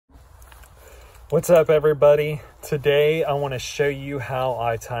What's up, everybody? Today I want to show you how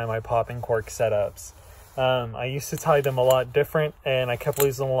I tie my popping cork setups. I used to tie them a lot different, and I kept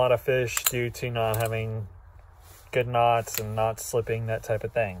losing a lot of fish due to not having good knots and knots slipping, that type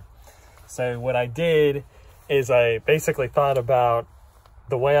of thing. So what I did is I basically thought about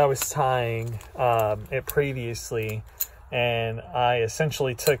the way I was tying it previously, and I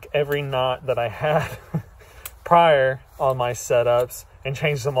essentially took every knot that I had prior on my setups and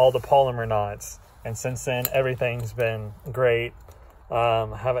changed them all to polymer knots. And since then, everything's been great.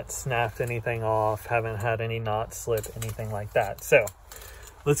 Haven't snapped anything off, haven't had any knots slip, anything like that. So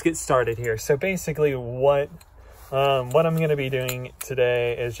let's get started here. So basically what I'm going to be doing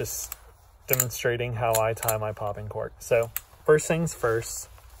today is just demonstrating how I tie my popping cork. So first things first,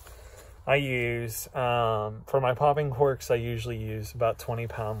 I use, for my popping corks, I usually use about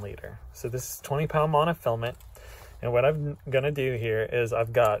 20-pound leader. So this is 20-pound monofilament. And what I'm going to do here is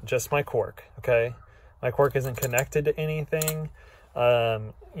I've got just my cork, okay? My cork isn't connected to anything.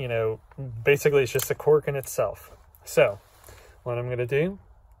 You know, basically it's just a cork in itself. So what I'm going to do,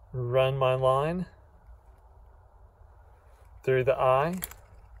 run my line through the eye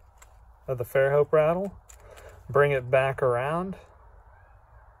of the Fairhope Rattle, bring it back around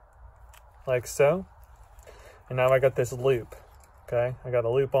like so. And now I got this loop, okay? I got a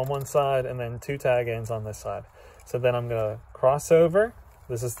loop on one side and then two tag ends on this side. So then I'm going to cross over.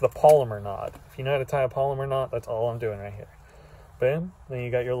 This is the polymer knot. If you know how to tie a polymer knot, that's all I'm doing right here. Boom. Then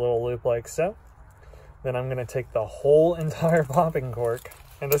you got your little loop like so. Then I'm going to take the whole entire popping cork.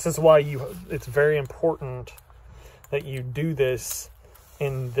 And this is why it's very important that you do this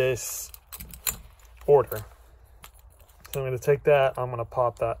in this order. So I'm going to take that. I'm going to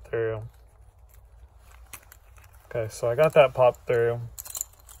pop that through. Okay, so I got that popped through.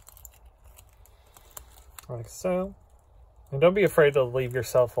 Like so. And don't be afraid to leave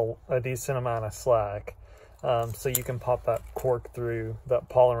yourself a decent amount of slack, so you can pop that cork through that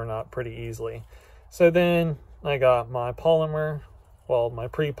polymer knot pretty easily. So then I got my polymer, well, my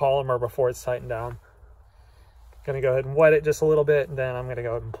pre-polymer before it's tightened down. Gonna go ahead and wet it just a little bit, and then I'm gonna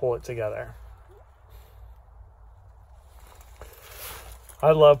go ahead and pull it together.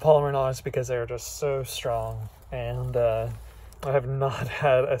 I love polymer knots because they're just so strong, and I have not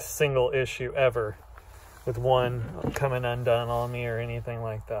had a single issue ever with one coming undone on me or anything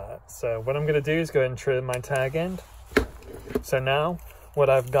like that. So what I'm going to do is go ahead and trim my tag end. So now what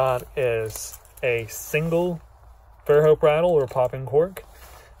I've got is a single Fairhope Rattle or popping cork,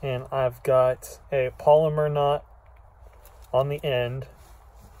 and I've got a polymer knot on the end,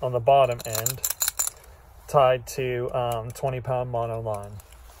 on the bottom end, tied to 20-pound mono line.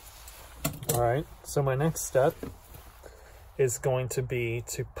 All right, so my next step is going to be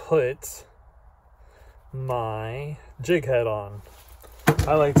to put my jig head on.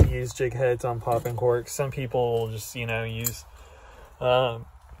 I like to use jig heads on popping corks. Some people just, you know, use a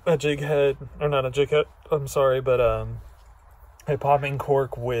jig head, or not a jig head, I'm sorry, but a popping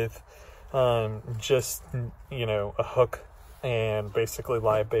cork with just, you know, a hook and basically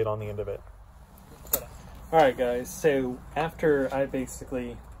live bait on the end of it. All right, guys, so after I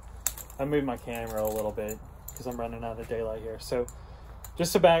moved my camera a little bit because I'm running out of daylight here. So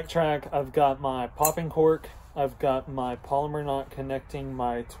just to backtrack, I've got my popping cork, I've got my polymer knot connecting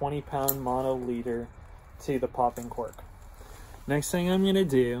my 20-pound mono leader to the popping cork. Next thing I'm going to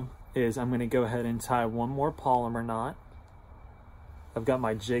do is I'm going to go ahead and tie one more polymer knot. I've got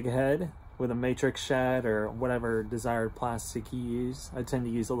my jig head with a matrix shad or whatever desired plastic you use. I tend to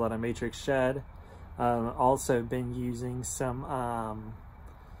use a lot of matrix shad. Also been using some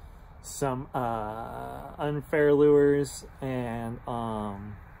unfair lures and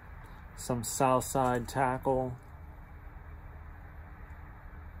some Southside tackle.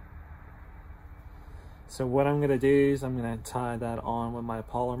 So what I'm going to do is I'm going to tie that on with my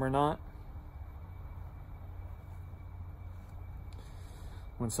polymer knot.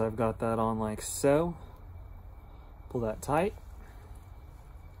 Once I've got that on like so, pull that tight,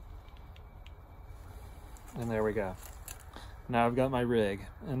 and there we go. Now I've got my rig,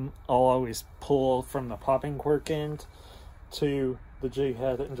 and I'll always pull from the popping cork end to the jig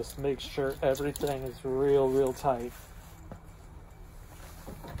head and just make sure everything is real tight.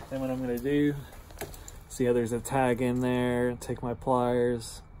 Then what I'm going to do, see how there's a tag in there, take my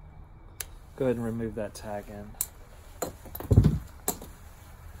pliers, go ahead and remove that tag end.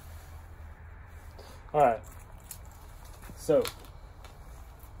 All right, so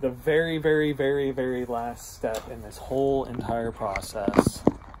the very last step in this whole entire process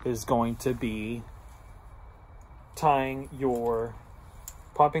is going to be tying your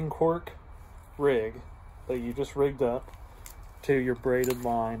popping cork rig that you just rigged up to your braided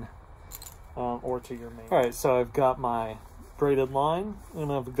line or to your main. All right, so I've got my braided line,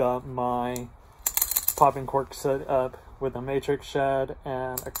 and I've got my popping cork set up with a matrix shad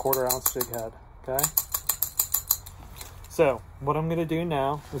and a 1/4 ounce jig head, okay? So what I'm gonna do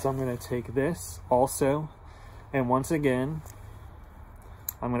now is I'm gonna take this also, and once again,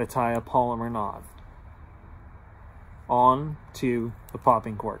 I'm gonna tie a polymer knot on to the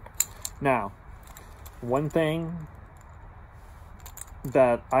popping cork. Now, one thing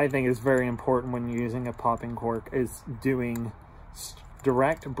that I think is very important when using a popping cork is doing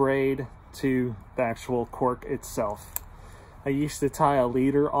direct braid to the actual cork itself. I used to tie a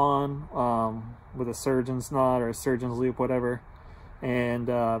leader on with a surgeon's knot or a surgeon's loop, whatever, and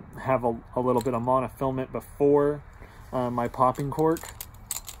have a little bit of monofilament before my popping cork.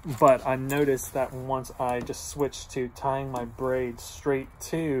 But I noticed that once I just switched to tying my braid straight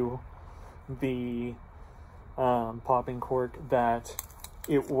to the popping cork, that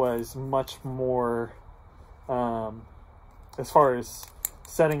it was much more, as far as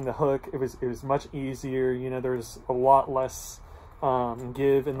setting the hook, it was much easier. You know, there's a lot less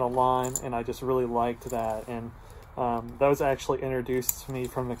give in the line, and I just really liked that. And that was actually introduced to me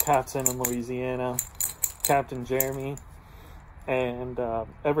from the captain in Louisiana, Captain Jeremy. And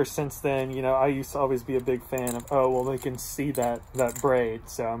ever since then, you know, I used to always be a big fan of, oh, well, they can see that braid,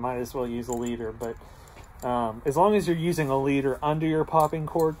 so I might as well use a leader. But as long as you're using a leader under your popping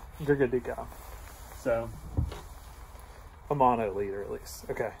cork, you're good to go. So a mono leader at least,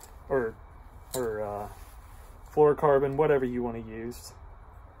 okay, or fluorocarbon, whatever you want to use.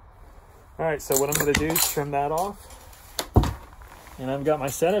 All right, so what I'm going to do is trim that off, and I've got my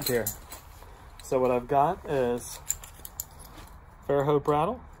setup here. So what I've got is Fairhope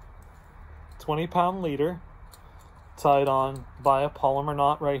Rattle, 20-pound leader, tied on by a polymer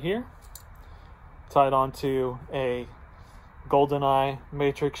knot right here, tied onto a GoldenEye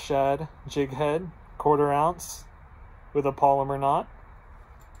matrix shad jig head, 1/4 ounce, with a polymer knot.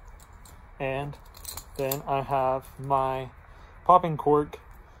 And then I have my popping cork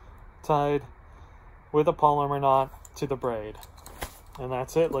tied with a polymer knot to the braid. And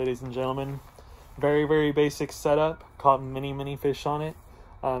that's it, ladies and gentlemen. Very, very basic setup. Caught many fish on it.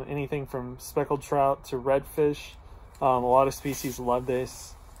 Anything from speckled trout to redfish. A lot of species love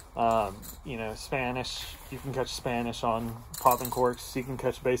this. You know, Spanish, you can catch Spanish on popping corks. You can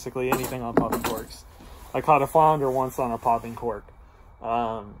catch basically anything on popping corks. I caught a flounder once on a popping cork.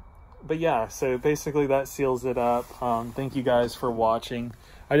 But yeah, so basically that seals it up. Thank you guys for watching.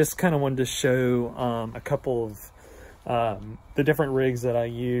 I just kind of wanted to show a couple of the different rigs that I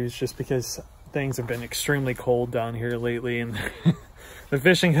use, just because things have been extremely cold down here lately, and the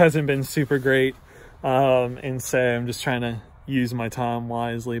fishing hasn't been super great. And so I'm just trying to use my time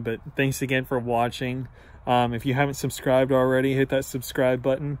wisely. But thanks again for watching. If you haven't subscribed already, hit that subscribe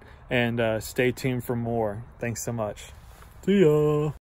button, and stay tuned for more. Thanks so much. See ya.